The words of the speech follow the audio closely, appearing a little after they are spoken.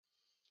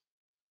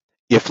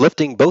If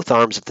lifting both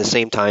arms at the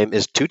same time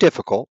is too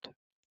difficult,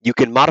 you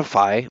can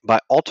modify by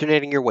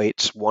alternating your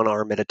weights one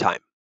arm at a time.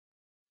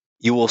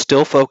 You will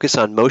still focus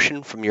on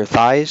motion from your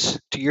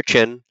thighs to your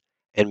chin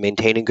and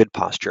maintaining good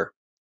posture.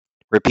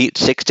 Repeat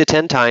 6 to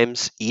 10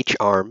 times each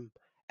arm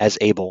as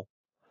able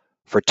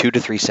for 2 to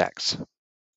 3 sets.